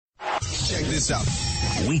Check this out.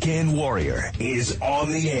 Weekend Warrior is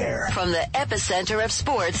on the air. From the epicenter of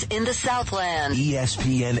sports in the Southland.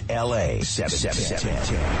 ESPN LA 710.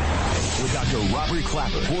 With Dr. Robert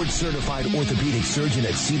Clapper, board-certified orthopedic surgeon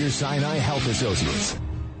at Cedars-Sinai Health Associates.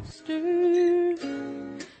 In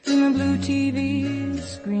the blue TV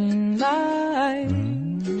screen light,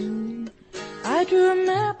 I drew a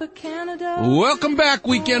map of Canada. Welcome back,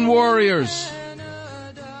 Weekend Warriors.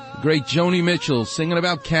 Great Joni Mitchell singing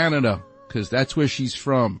about Canada, because that's where she's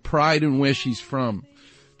from. Pride in where she's from.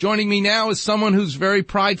 Joining me now is someone who's very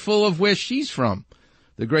prideful of where she's from.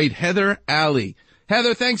 The great Heather Alley.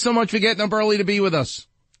 Heather, thanks so much for getting up early to be with us.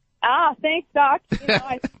 Thanks, Doc.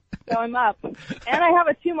 I'm up. And I have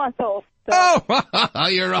a 2-month-old. So. Oh,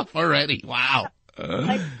 you're up already. Wow.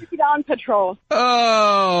 I took it on patrol.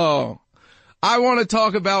 Oh. I want to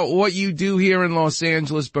talk about what you do here in Los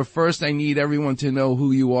Angeles, but first I need everyone to know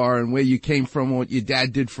who you are and where you came from, what your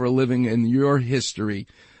dad did for a living, and your history.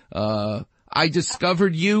 I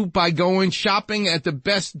discovered you by going shopping at the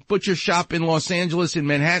best butcher shop in Los Angeles in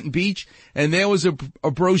Manhattan Beach, and there was a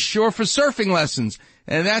brochure for surfing lessons.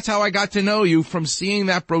 And that's how I got to know you, from seeing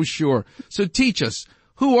that brochure. So teach us,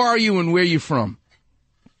 who are you and where are you from?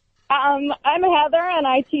 I'm Heather, and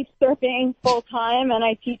I teach surfing full-time, and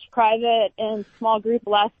I teach private and small group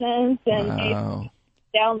lessons and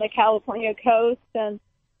down the California coast, and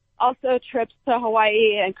also trips to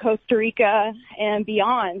Hawaii and Costa Rica and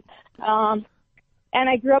beyond. And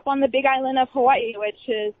I grew up on the Big Island of Hawaii, which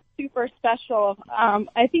is super special.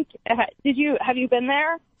 I think, have you been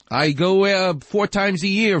there? I go 4 times a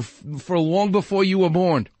year for long before you were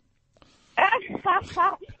born.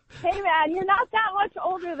 Hey, man, you're not that much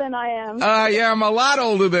older than I am. Yeah, I'm a lot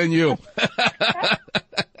older than you.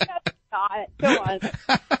 Go on.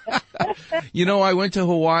 You know, I went to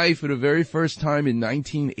Hawaii for the very first time in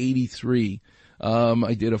 1983.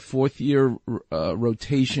 I did a 4th-year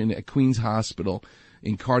rotation at Queens Hospital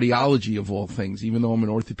in cardiology, of all things, even though I'm an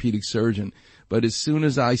orthopedic surgeon. But as soon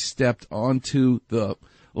as I stepped onto the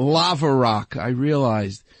lava rock, I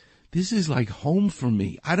realized this is like home for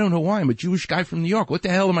me. I don't know why. I'm a Jewish guy from New York. What the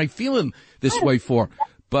hell am I feeling this way for?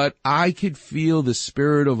 But I could feel the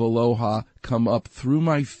spirit of aloha come up through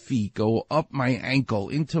my feet, go up my ankle,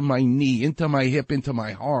 into my knee, into my hip, into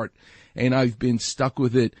my heart. And I've been stuck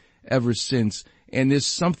with it ever since. And there's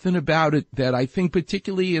something about it that I think,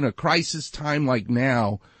 particularly in a crisis time like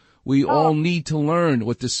now, we all need to learn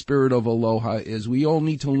what the spirit of aloha is. We all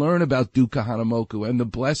need to learn about dukkha hanamoku and the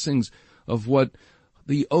blessings of what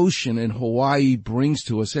the ocean in Hawaii brings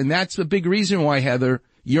to us. And that's the big reason why, Heather,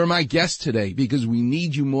 you're my guest today, because we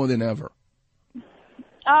need you more than ever.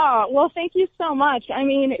 Oh, well, thank you so much. I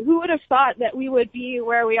mean, who would have thought that we would be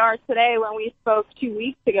where we are today when we spoke 2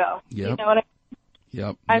 weeks ago? Yep. You know what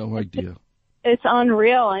Yep, no idea. It's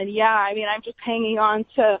unreal. And yeah, I mean, I'm just hanging on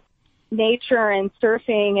to nature and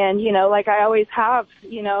surfing and, like I always have,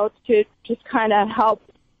 to just kind of help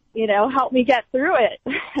me get through it,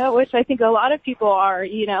 which I think a lot of people are,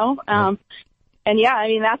 and yeah, I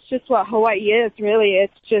mean, that's just what Hawaii is, really.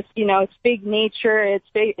 It's just, it's big nature.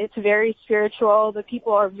 It's very spiritual. The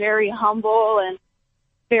people are very humble and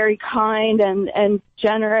very kind and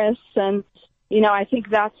generous. And, I think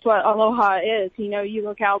that's what aloha is. You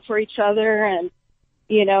look out for each other and,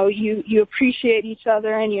 you appreciate each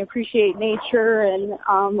other and you appreciate nature. And,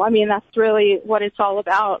 I mean, that's really what it's all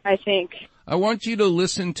about, I think. I want you to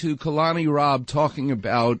listen to Kalani Robb talking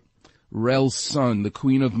about Rel's son, the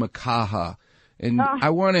Queen of Makaha. And I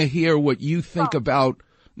want to hear what you think about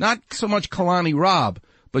not so much Kalani Robb,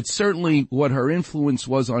 but certainly what her influence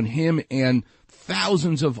was on him and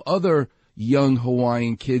thousands of other young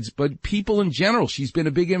Hawaiian kids, but people in general. She's been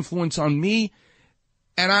a big influence on me,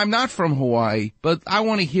 and I'm not from Hawaii, but I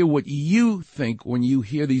want to hear what you think when you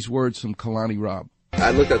hear these words from Kalani Robb. I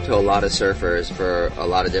look up to a lot of surfers for a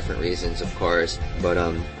lot of different reasons, of course, but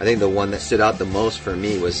I think the one that stood out the most for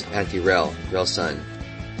me was Auntie Rel's son.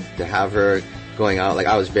 To have her going out, like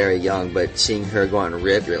I was very young, but seeing her go on a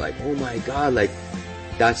rip, you're like, oh my God, like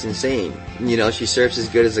that's insane. She surfs as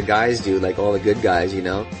good as the guys do, like all the good guys,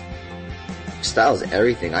 Style is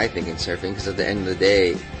everything, I think, in surfing, because at the end of the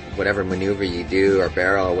day, whatever maneuver you do or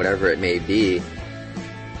barrel or whatever it may be,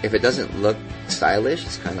 if it doesn't look stylish,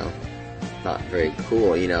 it's kind of not very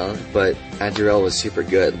cool, but Auntie Rel was super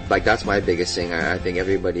good. Like, that's my biggest thing. I think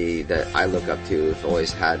everybody that I look up to has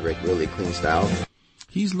always had like really clean style.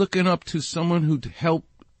 He's looking up to someone who helped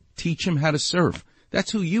teach him how to surf.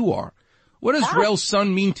 That's who you are. What does Rel's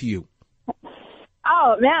son mean to you? Oh,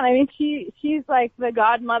 Oh man, I mean, she's like the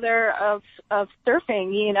godmother of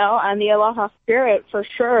surfing, you know, and the Aloha spirit for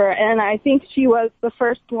sure. And I think she was the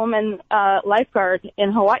first woman lifeguard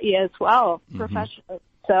in Hawaii as well, professionally.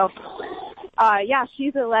 So, yeah,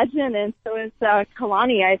 she's a legend, and so is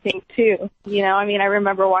Kalani, I think, too. You know, I mean, I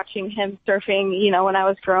remember watching him surfing, you know, when I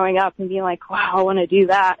was growing up and being like, wow, I want to do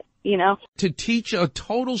that, you know. To teach a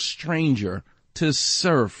total stranger to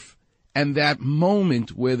surf and that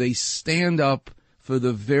moment where they stand up for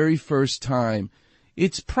the very first time,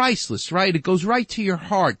 it's priceless, right? It goes right to your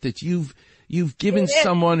heart that you've given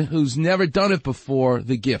someone who's never done it before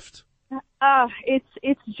the gift.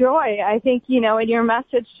 It's joy. I think, you know, in your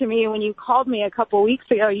message to me when you called me a couple weeks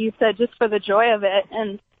ago, you said just for the joy of it.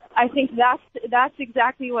 And I think that's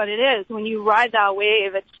exactly what it is. When you ride that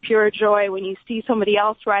wave, it's pure joy. When you see somebody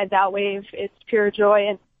else ride that wave, it's pure joy.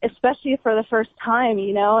 And especially for the first time,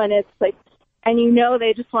 you know, and it's like, and you know,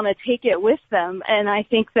 they just want to take it with them. And I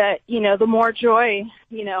think that, you know, the more joy,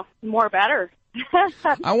 you know, the more better.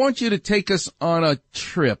 I want you to take us on a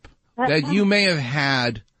trip that you may have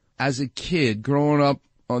had as a kid growing up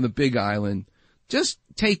on the Big Island. Just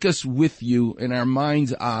take us with you in our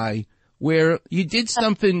mind's eye where you did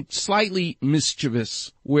something slightly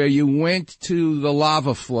mischievous, where you went to the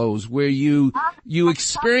lava flows, where you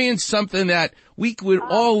experienced something that we would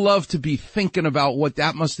all love to be thinking about what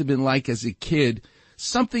that must have been like as a kid.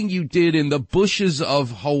 Something you did in the bushes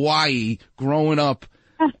of Hawaii growing up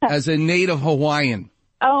as a native Hawaiian.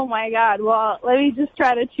 Oh my God. Well, let me just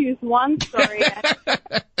try to choose one story.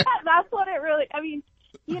 That's what it really, I mean,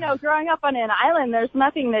 you know, growing up on an island, there's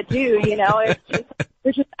nothing to do, you know,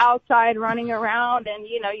 you're just outside running around and,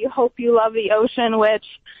 you know, you hope you love the ocean, which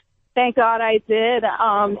thank God I did,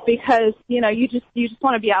 because, you know, you just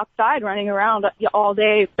want to be outside running around all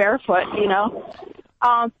day barefoot, you know.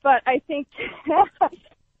 But I think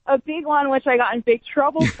a big one, which I got in big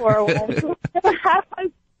trouble for, was I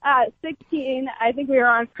was 16. I think we were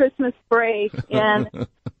on Christmas break, and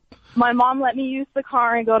my mom let me use the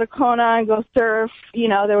car and go to Kona and go surf. You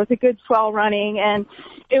know, there was a good swell running, and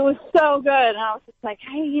it was so good. And I was just like,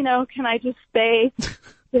 hey, you know, can I just stay,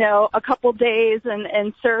 you know, a couple days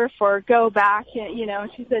and surf or go back? And, you know,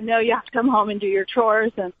 and she said, no, you have to come home and do your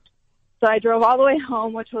chores. And so I drove all the way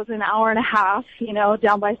home, which was an hour and a half, you know,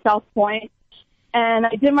 down by South Point. And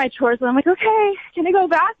I did my chores, and I'm like, okay, can I go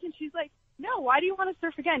back? And she's like, no, why do you want to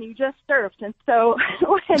surf again? You just surfed. And so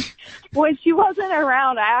when she wasn't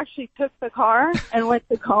around, I actually took the car and went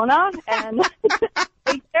to Kona and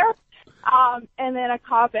stayed there. And then a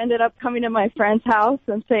cop ended up coming to my friend's house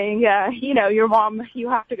and saying, you know, your mom, you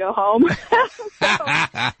have to go home. So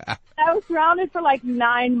I was grounded for like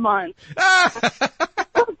 9 months. It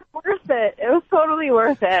was worth it. It was totally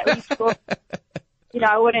worth it. You know,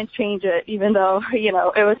 I wouldn't change it, even though, you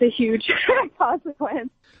know, it was a huge consequence.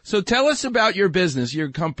 So tell us about your business, your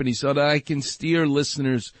company, so that I can steer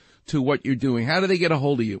listeners to what you're doing. How do they get a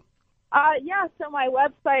hold of you? Yeah, so my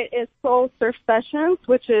website is Soul Surf Sessions,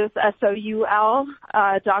 which is SOUL.com.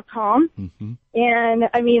 Mm-hmm. And,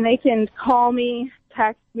 I mean, they can call me,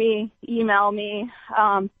 text me, email me,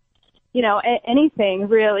 you know, anything,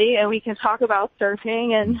 really. And we can talk about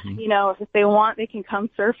surfing. And, you know, if they want, they can come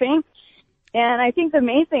surfing. And I think the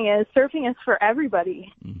main thing is surfing is for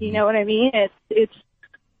everybody. Mm-hmm. You know what I mean? It's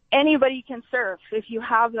anybody can surf. If you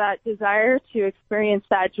have that desire to experience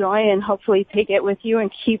that joy and hopefully take it with you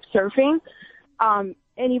and keep surfing,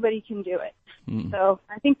 anybody can do it. Mm. So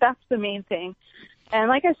I think that's the main thing. And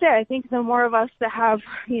like I said, I think the more of us that have,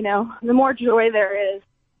 you know, the more joy there is,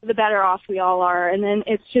 the better off we all are. And then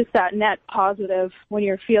it's just that net positive when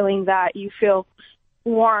you're feeling that. You feel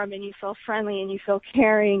warm and you feel friendly and you feel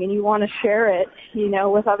caring and you want to share it, you know,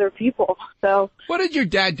 with other people. So what did your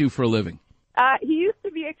dad do for a living? He used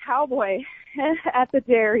to be a cowboy at the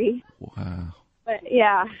dairy. Wow. But,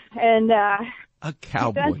 yeah. And, a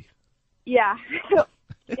cowboy. Yeah.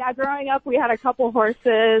 Yeah, growing up, we had a couple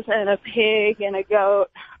horses and a pig and a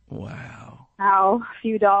goat. Wow. A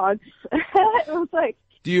few dogs. It was like.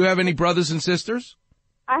 Do you have any brothers and sisters?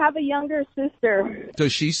 I have a younger sister.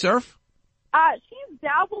 Does she surf? She's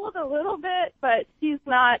dabbled a little bit, but she's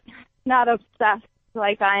not obsessed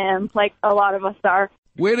like I am, like a lot of us are.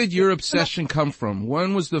 Where did your obsession come from?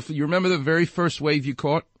 When was you remember the very first wave you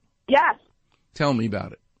caught? Yes. Tell me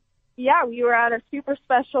about it. Yeah, we were at a super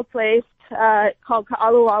special place called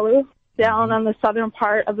Ka'alualu down on the southern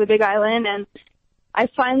part of the Big Island, and I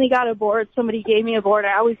finally got a board. Somebody gave me a board.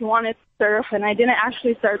 I always wanted to surf, and I didn't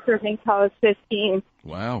actually start surfing until I was 15.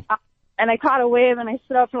 Wow. And I caught a wave, and I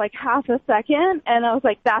stood up for like half a second, and I was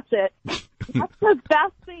like, that's it. That's the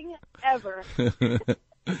best thing ever.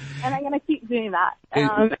 And I'm going to keep doing that.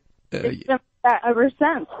 It's been that ever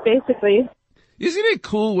since, basically. Isn't it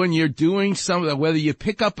cool when you're doing something, whether you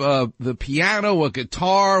pick up the piano, a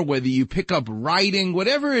guitar, whether you pick up writing,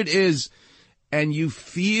 whatever it is, and you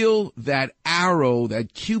feel that arrow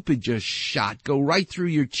that Cupid just shot go right through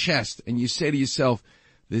your chest, and you say to yourself,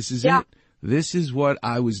 this is it. This is what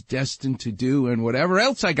I was destined to do, and whatever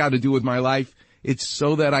else I got to do with my life, it's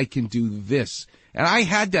so that I can do this. And I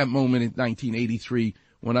had that moment in 1983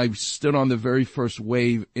 when I stood on the very first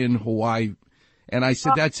wave in Hawaii. And I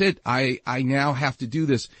said, that's it. I now have to do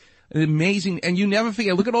this. Amazing. And you never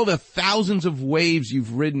forget. Look at all the thousands of waves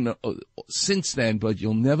you've ridden since then, but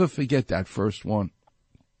you'll never forget that first one.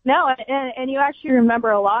 No, and you actually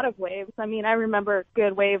remember a lot of waves. I mean, I remember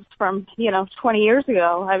good waves from, 20 years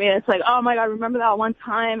ago. I mean, it's like, oh my God, remember that one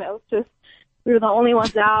time? It was just, we were the only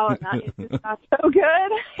ones out. And it just got so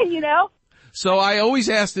good, So I always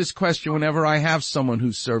ask this question whenever I have someone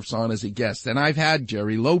who surfs on as a guest. And I've had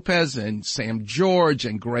Jerry Lopez and Sam George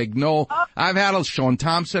and Greg Knoll. I've had Sean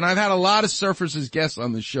Thompson. I've had a lot of surfers as guests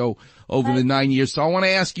on the show over the 9 years. So I want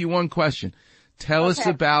to ask you one question. Tell us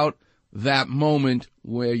about that moment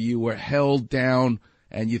where you were held down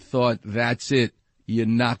and you thought, that's it. You're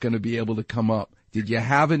not going to be able to come up. Did you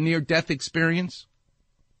have a near-death experience?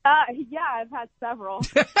 Yeah, I've had several.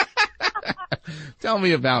 Tell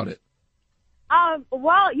me about it.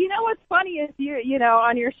 Well, what's funny is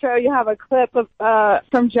on your show you have a clip of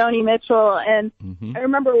from Joni Mitchell, and I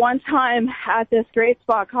remember one time at this great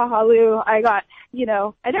spot, Kahalu, I got,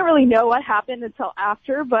 I didn't really know what happened until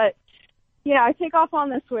after, but I take off on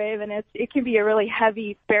this wave, and it can be a really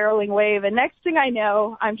heavy barreling wave, and next thing I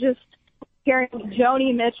know, I'm just hearing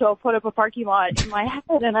Joni Mitchell put up a parking lot in my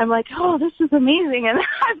head, and I'm like, oh, this is amazing, and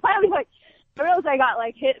I finally I realized I got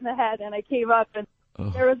hit in the head, and I came up, and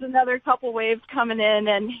there was another couple waves coming in,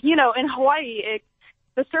 and, in Hawaii,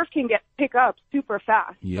 the surf can pick up super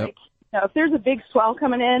fast. Yep. If there's a big swell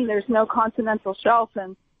coming in, there's no continental shelf,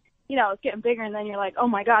 and, it's getting bigger, and then you're like, oh,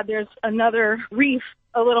 my God, there's another reef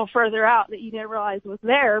a little further out that you didn't realize was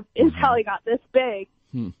there until it got this big.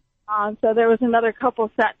 So there was another couple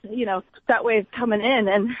set waves coming in,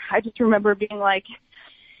 and I just remember being like,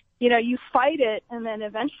 you fight it, and then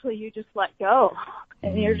eventually you just let go,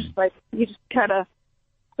 and you're just you just kind of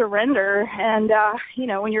surrender, and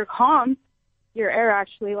when you're calm, your air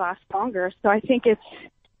actually lasts longer. So I think it's,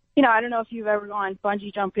 I don't know if you've ever gone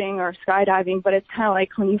bungee jumping or skydiving, but it's kind of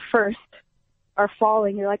like when you first are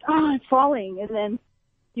falling, you're like, oh, I'm falling, and then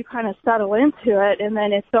you kind of settle into it, and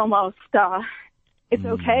then it's almost it's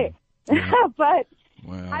okay. But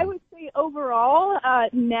wow. I would say overall,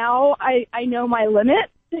 now I know my limit,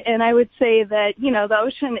 and I would say that, the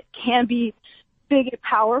ocean can be big and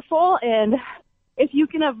powerful, and if you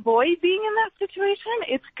can avoid being in that situation,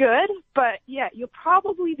 it's good, but yeah, you'll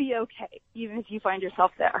probably be okay, even if you find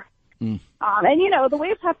yourself there. And, the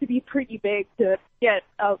waves have to be pretty big to get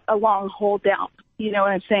a long hold down, you know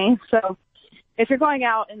what I'm saying? So if you're going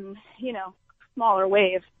out in, smaller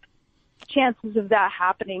waves, chances of that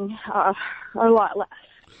happening are a lot less.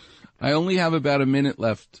 I only have about a minute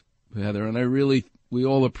left, Heather, and we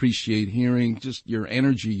all appreciate hearing just your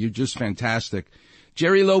energy. You're just fantastic.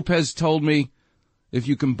 Jerry Lopez told me, if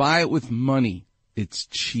you can buy it with money, it's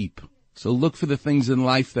cheap. So look for the things in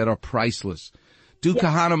life that are priceless. Duke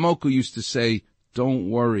Kahanamoku used to say, don't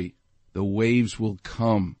worry, the waves will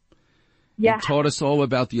come. Yeah. He taught us all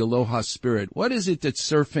about the aloha spirit. What is it that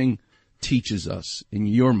surfing teaches us in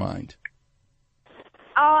your mind?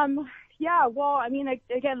 Yeah, well, I mean,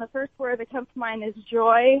 again, the first word that comes to mind is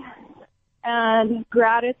joy and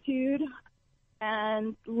gratitude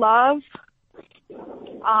and love.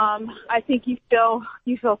 I think you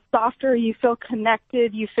feel softer, you feel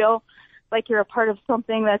connected, you feel like you're a part of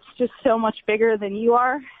something that's just so much bigger than you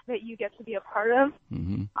are, that you get to be a part of.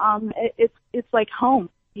 It's like home,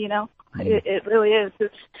 It really is.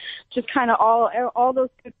 It's just kind of all those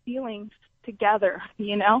good feelings together,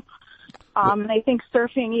 and I think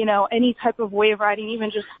surfing, any type of wave riding,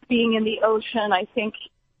 even just being in the ocean, I think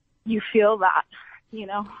you feel that,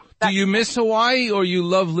 Do you miss Hawaii, or you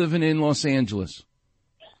love living in Los Angeles?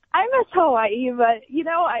 I miss Hawaii, but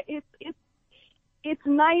it's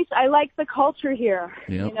nice. I like the culture here.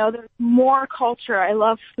 Yep. There's more culture. I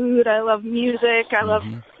love food. I love music. I love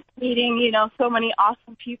meeting, so many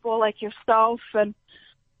awesome people like yourself.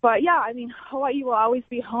 But yeah, I mean, Hawaii will always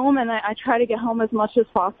be home, and I try to get home as much as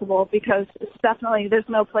possible, because it's definitely, there's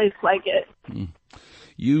no place like it.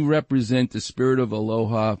 You represent the spirit of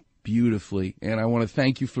aloha beautifully, and I want to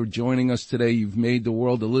thank you for joining us today. You've made the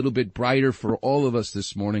world a little bit brighter for all of us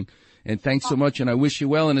this morning, and thanks so much, and I wish you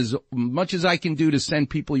well, and as much as I can do to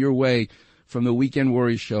send people your way from the Weekend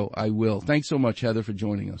Warriors show, I will. Thanks so much, Heather, for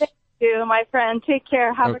joining us. too, my friend. Take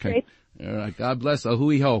care. Have a Okay. great. All right. God bless. A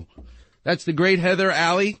hui ho. That's the great Heather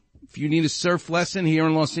Alley. If you need a surf lesson here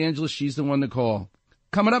in Los Angeles, she's the one to call.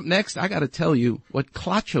 Coming up next, I got to tell you what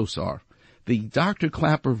Klachos are, the Dr.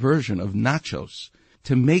 Clapper version of nachos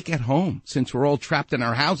to make at home since we're all trapped in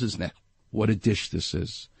our houses now. What a dish this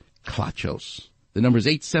is. Klachos. The number is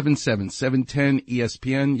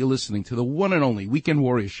 877-710-ESPN. You're listening to the one and only Weekend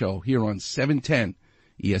Warrior Show here on 710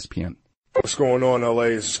 ESPN. What's going on, LA?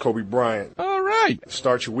 This is Kobe Bryant. All right.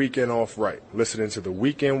 Start your weekend off right. Listening to the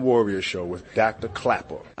Weekend Warrior Show with Dr.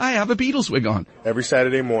 Clapper. I have a Beatles wig on. Every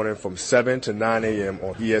Saturday morning from 7 to 9 a.m.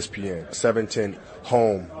 on ESPN, 710,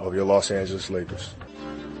 home of your Los Angeles Lakers.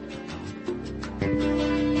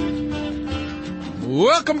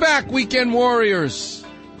 Welcome back, Weekend Warriors.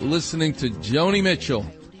 Listening to Joni Mitchell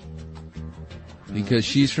because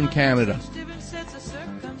she's from Canada.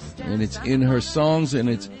 And it's in her songs and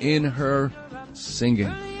it's in her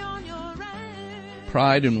singing.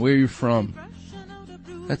 Pride and where you're from.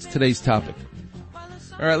 That's today's topic.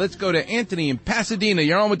 All right, let's go to Anthony in Pasadena.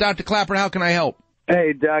 You're on with Dr. Clapper. How can I help?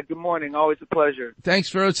 Hey, Doc. Good morning. Always a pleasure. Thanks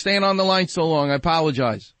for staying on the line so long. I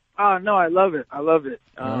apologize. Oh, no, I love it. I love it.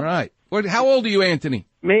 All right. How old are you, Anthony?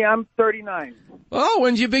 Me, I'm 39. Oh,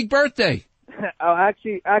 when's your big birthday?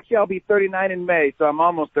 Actually, I'll be 39 in May, so I'm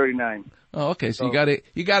almost 39. Oh, okay. So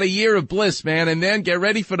you got a year of bliss, man, and then get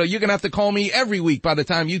ready for you're gonna have to call me every week by the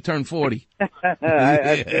time you turn 40.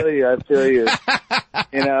 I feel you.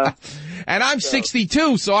 You know. And I'm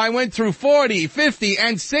 62, so I went through 40, 50,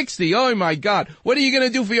 and 60. Oh my God. What are you gonna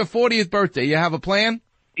do for your 40th birthday? You have a plan?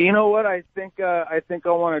 You know what? I think I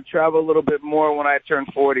want to travel a little bit more when I turn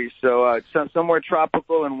 40. So, somewhere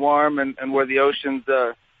tropical and warm and where the ocean's,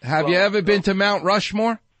 Have you ever been to Mount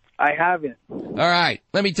Rushmore? I haven't. All right.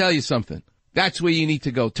 Let me tell you something. That's where you need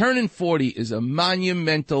to go. Turning 40 is a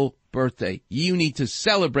monumental birthday. You need to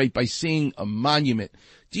celebrate by seeing a monument.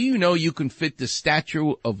 Do you know you can fit the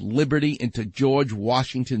Statue of Liberty into George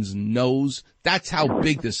Washington's nose? That's how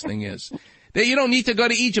big this thing is. You don't need to go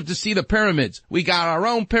to Egypt to see the pyramids. We got our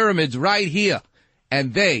own pyramids right here.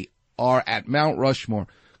 And they are at Mount Rushmore.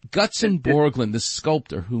 Gutzon Borglum, the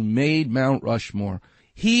sculptor who made Mount Rushmore,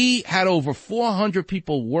 he had over 400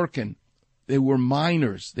 people working. They were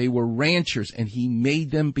miners, they were ranchers, and he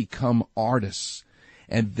made them become artists.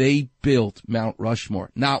 And they built Mount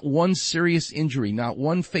Rushmore. Not one serious injury, not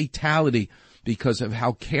one fatality because of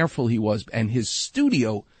how careful he was. And his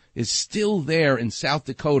studio is still there in South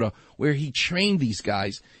Dakota where he trained these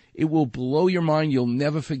guys. It will blow your mind. You'll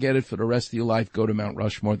never forget it for the rest of your life. Go to Mount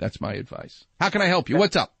Rushmore. That's my advice. How can I help you?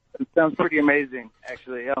 What's up? It sounds pretty amazing,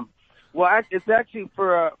 actually. Well, it's actually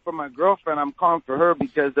for my girlfriend. I'm calling for her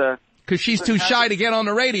because she's too shy to get on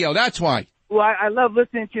the radio. That's why. Well, I love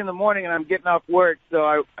listening to you in the morning, and I'm getting off work, so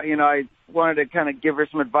I wanted to kind of give her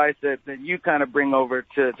some advice that you kind of bring over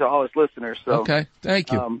to all us listeners. So okay,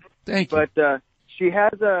 thank you. Thank you. But she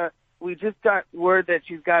has we just got word that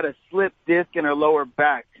she's got a slip disc in her lower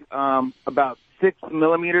back, about 6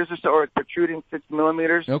 millimeters or so, or protruding 6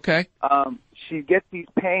 millimeters. Okay. She gets these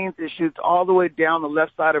pains. It shoots all the way down the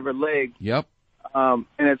left side of her leg. Yep. And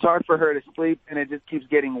it's hard for her to sleep, and it just keeps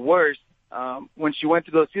getting worse. When she went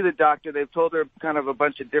to go see the doctor, they've told her kind of a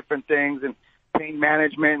bunch of different things, and pain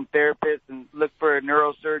management and therapists, and look for a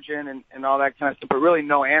neurosurgeon and all that kind of stuff, but really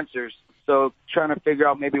no answers. So trying to figure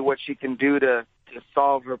out maybe what she can do to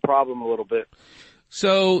solve her problem a little bit.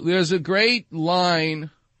 So there's a great line.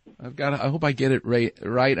 I hope I get it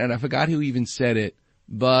right, and I forgot who even said it,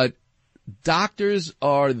 but doctors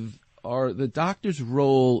the doctor's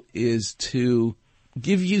role is to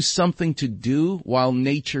give you something to do while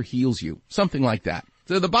nature heals you. Something like that.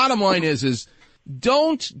 So the bottom line is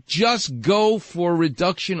don't just go for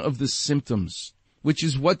reduction of the symptoms, which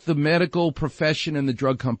is what the medical profession and the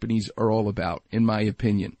drug companies are all about, in my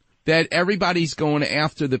opinion. That everybody's going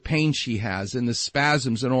after the pain she has and the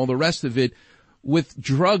spasms and all the rest of it with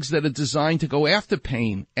drugs that are designed to go after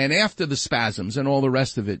pain and after the spasms and all the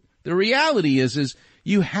rest of it. The reality is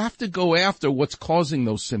you have to go after what's causing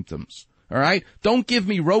those symptoms. All right? Don't give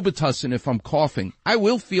me Robitussin if I'm coughing. I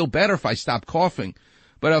will feel better if I stop coughing.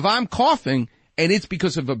 But if I'm coughing and it's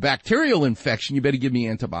because of a bacterial infection, you better give me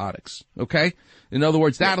antibiotics. Okay? In other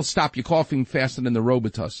words, that'll stop you coughing faster than the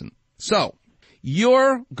Robitussin. So,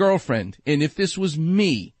 your girlfriend, and if this was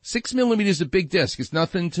me, 6 millimeters is a big disc. It's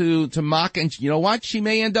nothing to mock. And you know what? She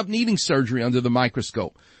may end up needing surgery under the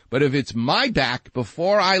microscope. But if it's my back,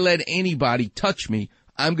 before I let anybody touch me,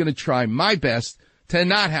 I'm going to try my best to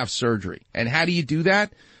not have surgery. And how do you do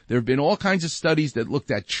that? There have been all kinds of studies that looked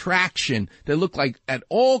at traction, that looked at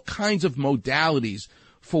all kinds of modalities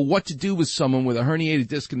for what to do with someone with a herniated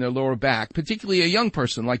disc in their lower back, particularly a young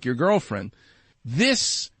person like your girlfriend.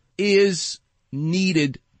 This is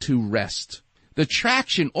needed to rest. The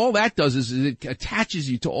traction, all that does is it attaches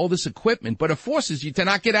you to all this equipment, but it forces you to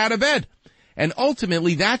not get out of bed. And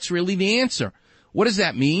ultimately, that's really the answer. What does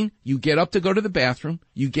that mean? You get up to go to the bathroom,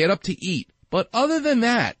 you get up to eat. But other than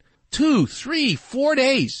that, 2, 3, 4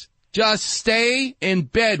 days, just stay in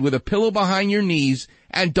bed with a pillow behind your knees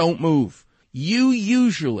and don't move. You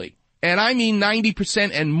usually, and I mean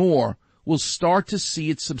 90% and more, will start to see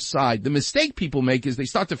it subside. The mistake people make is they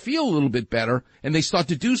start to feel a little bit better and they start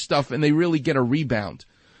to do stuff and they really get a rebound.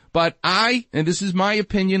 But and this is my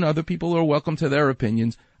opinion, other people are welcome to their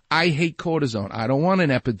opinions, I hate cortisone. I don't want an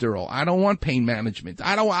epidural. I don't want pain management.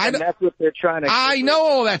 And that's what they're trying to. I know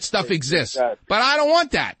all that stuff exists, but I don't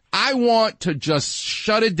want that. I want to just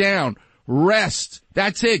shut it down. Rest.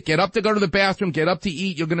 That's it. Get up to go to the bathroom. Get up to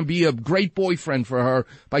eat. You're going to be a great boyfriend for her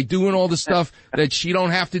by doing all the stuff that she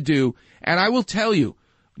don't have to do. And I will tell you,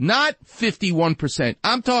 not 51%.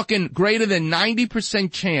 I'm talking greater than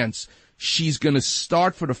 90% chance she's going to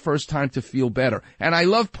start for the first time to feel better. And I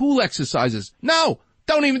love pool exercises. No,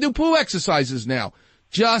 don't even do pool exercises now.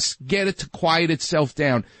 Just get it to quiet itself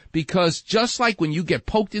down. Because just like when you get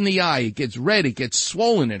poked in the eye, it gets red, it gets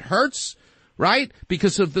swollen, it hurts. Right?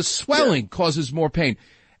 Because of the swelling causes more pain.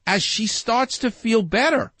 As she starts to feel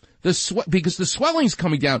better, because the swelling's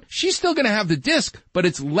coming down, she's still going to have the disc, but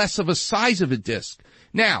it's less of a size of a disc.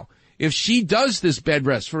 Now, if she does this bed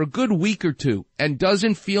rest for a good week or two and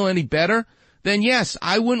doesn't feel any better, then yes,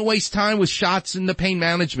 I wouldn't waste time with shots in the pain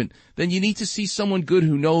management. Then you need to see someone good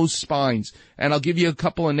who knows spines. And I'll give you a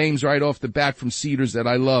couple of names right off the bat from Cedars that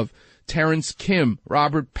I love. Terrence Kim,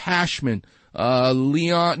 Robert Pashman,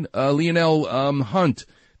 Lionel Hunt.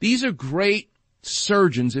 These are great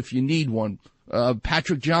surgeons if you need one.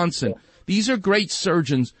 Patrick Johnson. These are great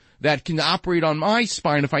surgeons that can operate on my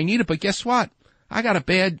spine if I need it. But guess what? I got a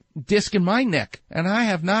bad disc in my neck, and I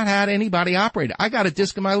have not had anybody operate. I got a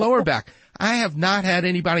disc in my lower back. I have not had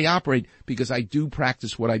anybody operate because I do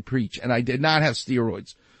practice what I preach, and I did not have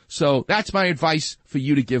steroids. So that's my advice for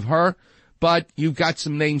you to give her. But you've got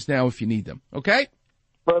some names now if you need them. Okay?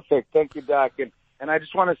 Perfect. Thank you, Doc. And I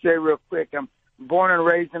just want to say real quick, I'm born and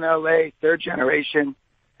raised in L.A., third generation.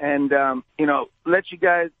 And, let you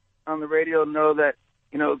guys on the radio know that,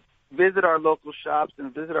 visit our local shops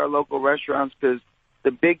and visit our local restaurants because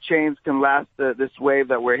the big chains can last this wave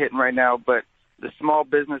that we're hitting right now. But the small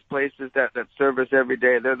business places that serve us every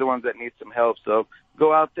day, they're the ones that need some help. So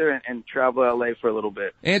go out there and travel L.A. for a little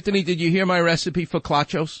bit. Anthony, did you hear my recipe for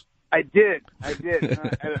Klachos? I did.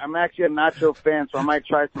 I'm actually a nacho fan, so I might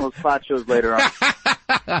try some of those Klachos later on.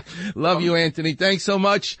 Love you, Anthony. Thanks so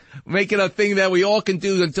much. Make it a thing that we all can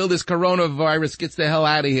do until this coronavirus gets the hell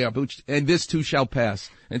out of here. And this too shall pass.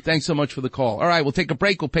 And thanks so much for the call. All right, we'll take a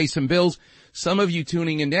break. We'll pay some bills. Some of you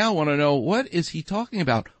tuning in now want to know, what is he talking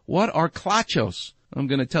about? What are Klachos? I'm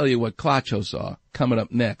going to tell you what Klachos are coming up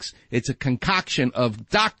next. It's a concoction of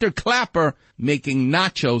Dr. Klapper making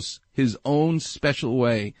nachos his own special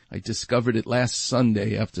way. I discovered it last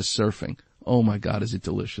Sunday after surfing. Oh, my God, is it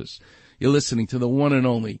delicious. You're listening to the one and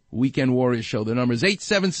only Weekend Warrior Show. The number is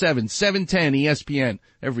 877-710-ESPN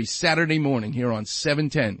every Saturday morning here on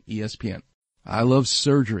 710 ESPN. I love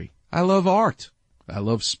surgery. I love art. I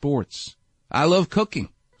love sports. I love cooking.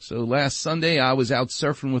 So last Sunday I was out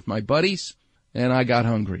surfing with my buddies and I got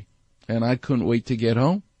hungry. And I couldn't wait to get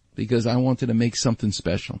home because I wanted to make something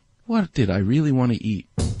special. What did I really want to eat?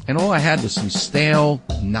 And all I had was some stale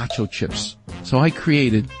nacho chips. So I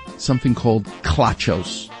created something called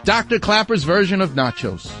Klachos. Dr. Klapper's version of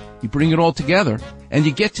nachos. You bring it all together and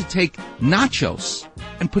you get to take nachos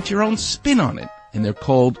and put your own spin on it. And they're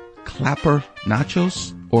called Klapper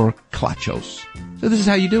nachos or Klachos. So this is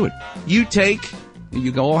how you do it. You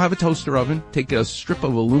all have a toaster oven, take a strip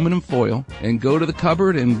of aluminum foil and go to the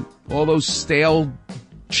cupboard and all those stale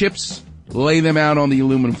chips, lay them out on the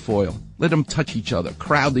aluminum foil. Let them touch each other.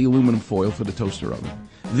 Crowd the aluminum foil for the toaster oven.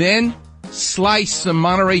 Then slice some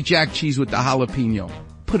Monterey Jack cheese with the jalapeno.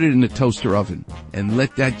 Put it in the toaster oven and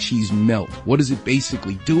let that cheese melt. What is it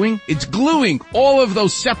basically doing? It's gluing all of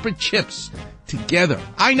those separate chips together.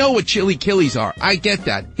 I know what chili killies are. I get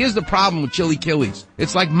that. Here's the problem with chili killies.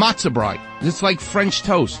 It's like matzo bread. It's like French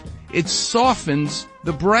toast. It softens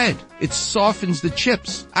the bread. It softens the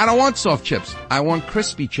chips. I don't want soft chips. I want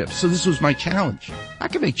crispy chips. So this was my challenge. I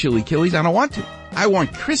can make chili killies. I don't want to. I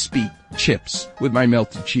want crispy chips with my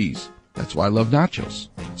melted cheese. That's why I love nachos.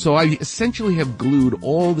 So I essentially have glued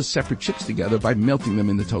all the separate chips together by melting them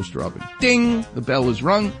in the toaster oven. Ding! The bell is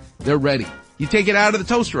rung. They're ready. You take it out of the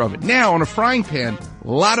toaster oven. Now, on a frying pan,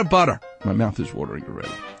 a lot of butter. My mouth is watering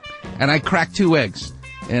already. And I cracked 2 eggs.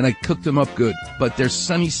 And I cooked them up good. But they're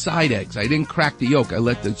sunny side eggs. I didn't crack the yolk. I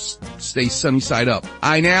let them stay sunny side up.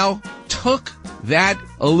 I now took that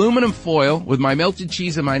aluminum foil with my melted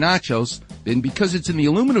cheese and my nachos. And because it's in the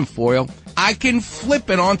aluminum foil, I can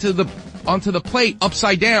flip it onto the plate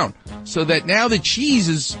upside down. So that now melted cheese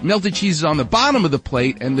is on the bottom of the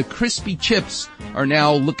plate and the crispy chips are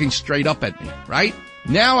now looking straight up at me, right?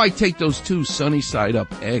 Now I take those 2 sunny side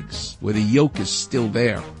up eggs where the yolk is still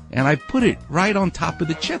there and I put it right on top of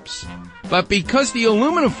the chips. But because the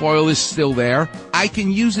aluminum foil is still there, I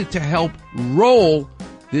can use it to help roll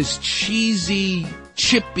this cheesy,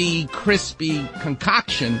 chippy, crispy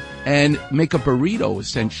concoction and make a burrito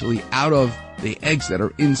essentially out of the eggs that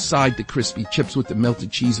are inside the crispy chips with the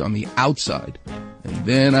melted cheese on the outside. And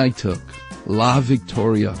then I took La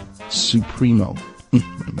Victoria Supremo.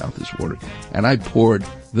 My mouth is watering. And I poured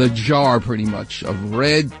the jar pretty much of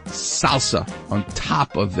red salsa on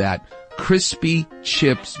top of that. Crispy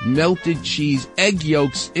chips, melted cheese, egg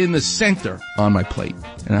yolks in the center on my plate.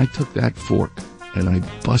 And I took that fork and I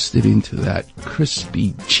busted into that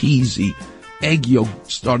crispy, cheesy egg yolk,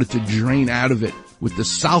 started to drain out of it with the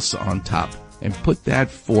salsa on top, and put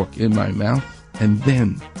that fork in my mouth. And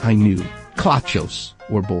then I knew Klachos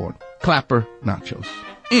were born. Clapper nachos.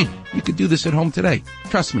 You could do this at home today.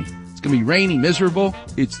 Trust me. It's going to be rainy, miserable.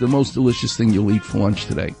 It's the most delicious thing you'll eat for lunch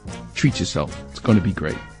today. Treat yourself. It's going to be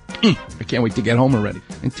great. I can't wait to get home already.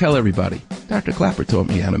 And tell everybody, Dr. Clapper taught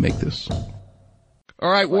me how to make this.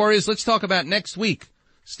 All right, Warriors, let's talk about next week.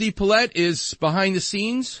 Steve Paulette is behind the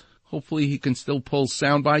scenes. Hopefully he can still pull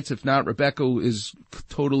sound bites. If not, Rebecca is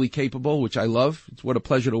totally capable, which I love. It's what a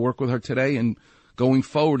pleasure to work with her today. And going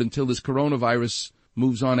forward until this coronavirus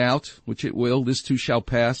moves on out, which it will, this too shall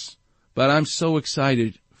pass. But I'm so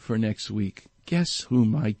excited for next week. Guess who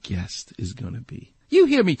my guest is going to be? You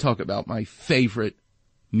hear me talk about my favorite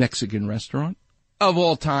Mexican restaurant of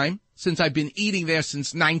all time, since I've been eating there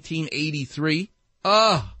since 1983.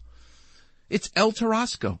 It's El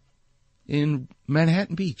Tarasco in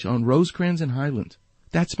Manhattan Beach on Rosecrans and Highland.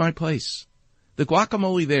 That's my place. The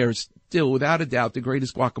guacamole there is still, without a doubt, the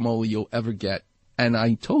greatest guacamole you'll ever get. And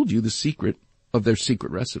I told you the secret of their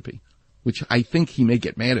secret recipe, which I think he may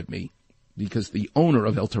get mad at me because the owner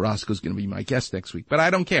of El Tarasco is going to be my guest next week. But I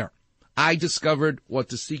don't care. I discovered what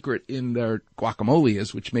the secret in their guacamole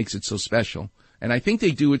is, which makes it so special. And I think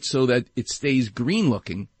they do it so that it stays green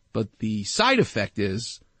looking, but the side effect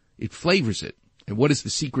is it flavors it. And what is the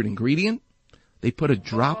secret ingredient? They put a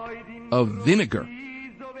drop of vinegar.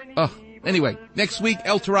 Anyway, next week,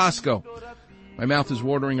 El Tarasco. My mouth is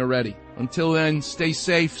watering already. Until then, stay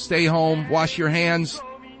safe, stay home, wash your hands.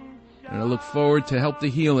 And I look forward to Help the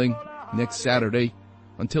Healing next Saturday.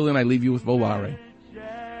 Until then, I leave you with Volare.